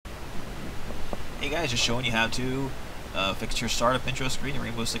Hey guys, just showing you how to fix your startup intro screen in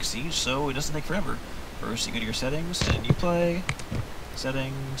Rainbow Six Siege so it doesn't take forever. First, you go to your settings, and you play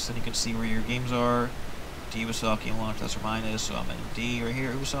settings, and you can see where your games are. Ubisoft game launch plus or minus, so I'm in D right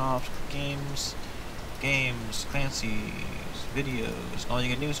here. Ubisoft games, Clancy's videos. And all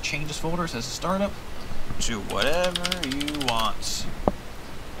you can do is change this folder. It says startup to whatever you want,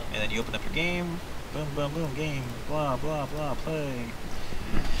 and then you open up your game. Boom, boom, boom, game, blah, blah, blah, play.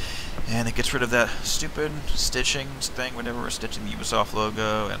 And it gets rid of that stupid stitching thing whenever we're stitching the Ubisoft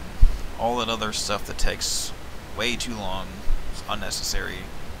logo and all that other stuff that takes way too long. It's unnecessary.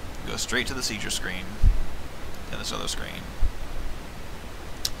 Go straight to the seizure screen and this other screen.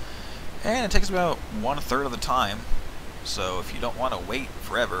 And it takes about 1/3 of the time. So if you don't want to wait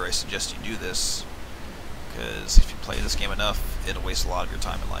forever, I suggest you do this. Because if you play this game enough, it'll waste a lot of your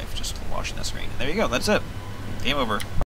time in life just watching that screen. And there you go, that's it. Game over.